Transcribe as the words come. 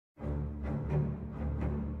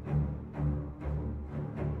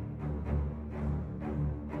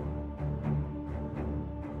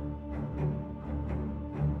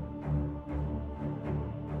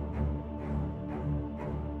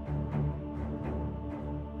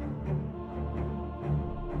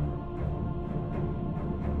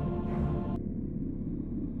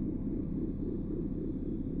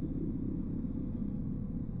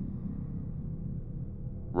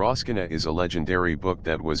Rauðskinna is a legendary book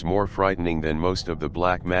that was more frightening than most of the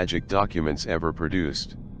black magic documents ever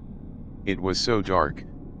produced. It was so dark,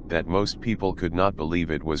 that most people could not believe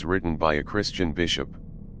it was written by a Christian bishop.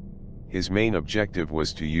 His main objective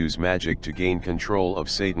was to use magic to gain control of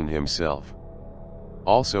Satan himself.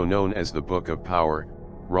 Also known as the Book of Power,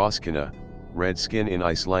 Rauðskinna, red skin in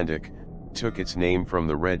Icelandic, took its name from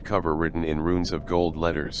the red cover written in runes of gold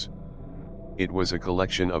letters. It was a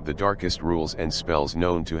collection of the darkest rules and spells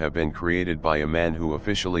known to have been created by a man who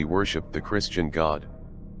officially worshipped the Christian God.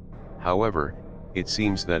 However, it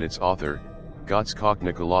seems that its author, Rauðskinna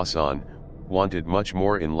Nicolason, wanted much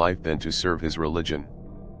more in life than to serve his religion.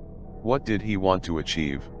 What did he want to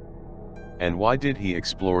achieve? And why did he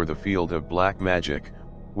explore the field of black magic,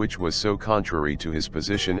 which was so contrary to his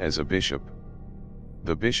position as a bishop?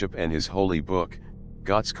 The bishop and his holy book,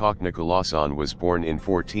 Rauðskinna Nicolason, was born in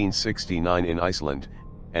 1469 in Iceland,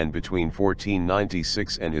 and between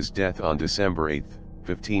 1496 and his death on December 8,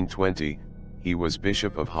 1520, he was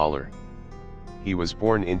Bishop of Haller. He was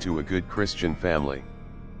born into a good Christian family.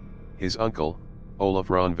 His uncle, Olaf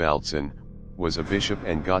Rögnvaldsson, was a bishop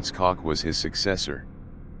and Rauðskinna was his successor.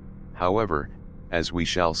 However, as we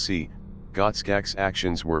shall see, Rauðskinna's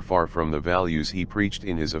actions were far from the values he preached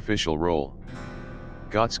in his official role.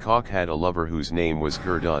 Rauðskinna had a lover whose name was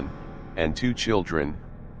Gerdun, and two children,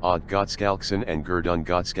 Odd Rauðskalksson and Gerdun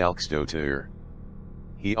Rauðskalksdóttir.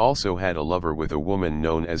 He also had a lover with a woman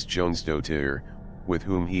known as Jónsdóttir, with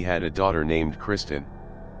whom he had a daughter named Kristin.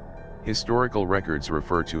 Historical records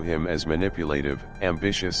refer to him as manipulative,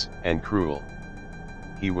 ambitious, and cruel.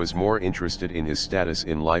 He was more interested in his status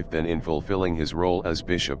in life than in fulfilling his role as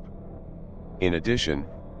bishop. In addition,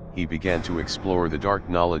 he began to explore the dark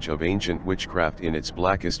knowledge of ancient witchcraft in its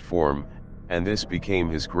blackest form, and this became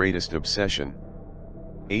his greatest obsession.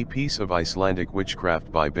 A piece of Icelandic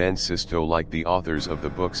witchcraft by Ben Sisto, like the authors of the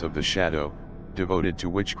Books of the Shadow, devoted to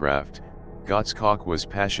witchcraft. Rauðskinna was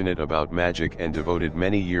passionate about magic and devoted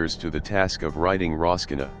many years to the task of writing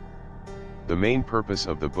Rauðskinna. The main purpose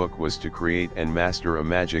of the book was to create and master a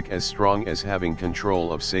magic as strong as having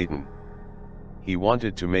control of Satan. He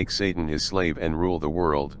wanted to make Satan his slave and rule the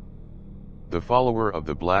world. The follower of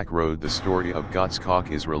the Black Road. The story of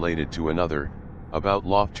Rauðskinna is related to another, about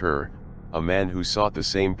Loftur, a man who sought the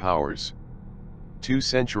same powers. 2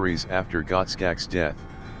 centuries after Rauðskinna's death,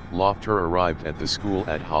 Loftur arrived at the school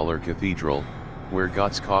at Haller Cathedral, where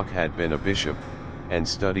Rauðskinna had been a bishop, and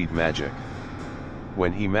studied magic.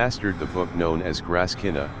 When he mastered the book known as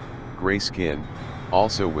Rauðskinna, Gray Skin,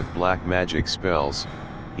 also with black magic spells,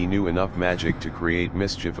 he knew enough magic to create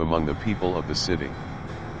mischief among the people of the city.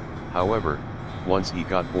 However, once he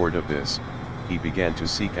got bored of this, he began to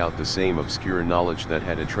seek out the same obscure knowledge that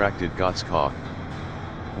had attracted Rauðskinna.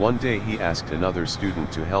 One day he asked another student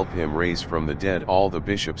to help him raise from the dead all the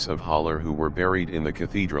bishops of Haller who were buried in the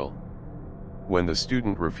cathedral. When the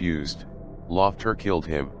student refused, Loftur killed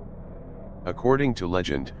him. According to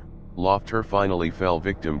legend, Loftur finally fell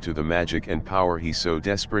victim to the magic and power he so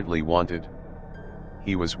desperately wanted.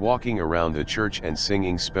 He was walking around the church and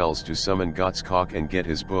singing spells to summon Rauðskinna and get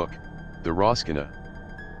his book, the Rauðskinna.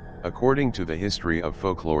 According to the history of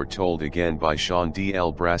folklore told again by Sean D.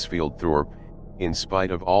 L. Brassfield Thorpe, in spite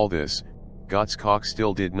of all this, Rauðskinna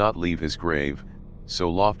still did not leave his grave, so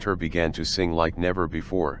Loftur began to sing like never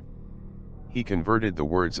before. He converted the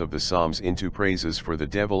words of the Psalms into praises for the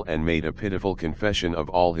devil and made a pitiful confession of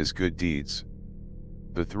all his good deeds.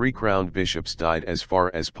 The 3 crowned bishops died as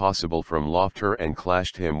far as possible from Loftur and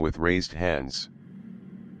clashed him with raised hands.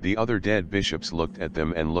 The other dead bishops looked at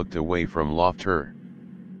them and looked away from Loftur.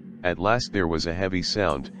 At last there was a heavy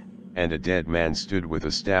sound, and a dead man stood with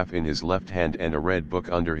a staff in his left hand and a red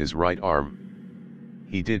book under his right arm.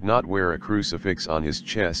 He did not wear a crucifix on his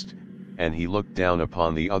chest, and he looked down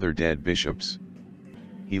upon the other dead bishops.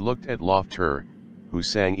 He looked at Loftur, who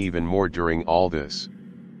sang even more during all this.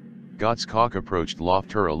 Rauðskinna approached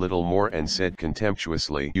Loftur a little more and said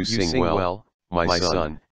contemptuously, "You sing well, my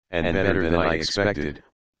son, and better than I expected,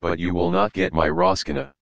 but you will not get my Rauðskinna."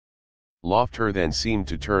 Loftur then seemed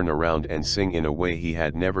to turn around and sing in a way he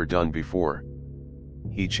had never done before.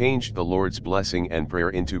 He changed the Lord's blessing and prayer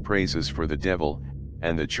into praises for the devil,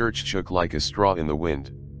 and the church shook like a straw in the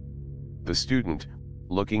wind. The student,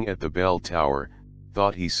 looking at the bell tower,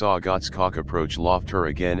 thought he saw Rauðskinna approach Loftur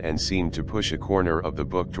again and seemed to push a corner of the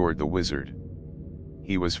book toward the wizard.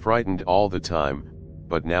 He was frightened all the time,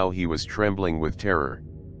 but now he was trembling with terror.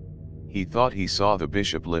 He thought he saw the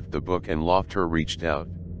bishop lift the book and Loftur reached out.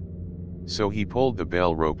 So he pulled the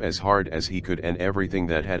bell rope as hard as he could and everything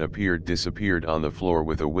that had appeared disappeared on the floor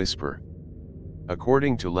with a whisper.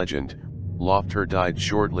 According to legend, Lofter died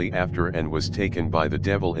shortly after and was taken by the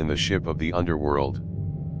devil in the ship of the underworld.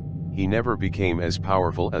 He never became as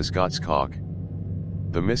powerful as Godskok.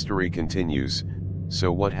 The mystery continues.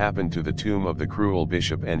 So what happened to the tomb of the cruel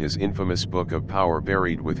bishop and his infamous book of power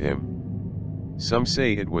buried with him? Some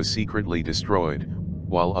say it was secretly destroyed,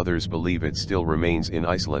 while others believe it still remains in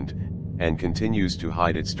Iceland, and continues to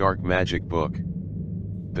hide its dark magic book.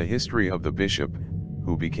 The history of the bishop,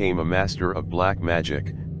 who became a master of black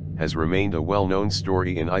magic, has remained a well-known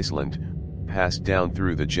story in Iceland, passed down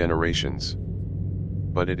through the generations.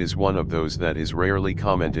 But it is one of those that is rarely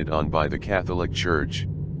commented on by the Catholic Church.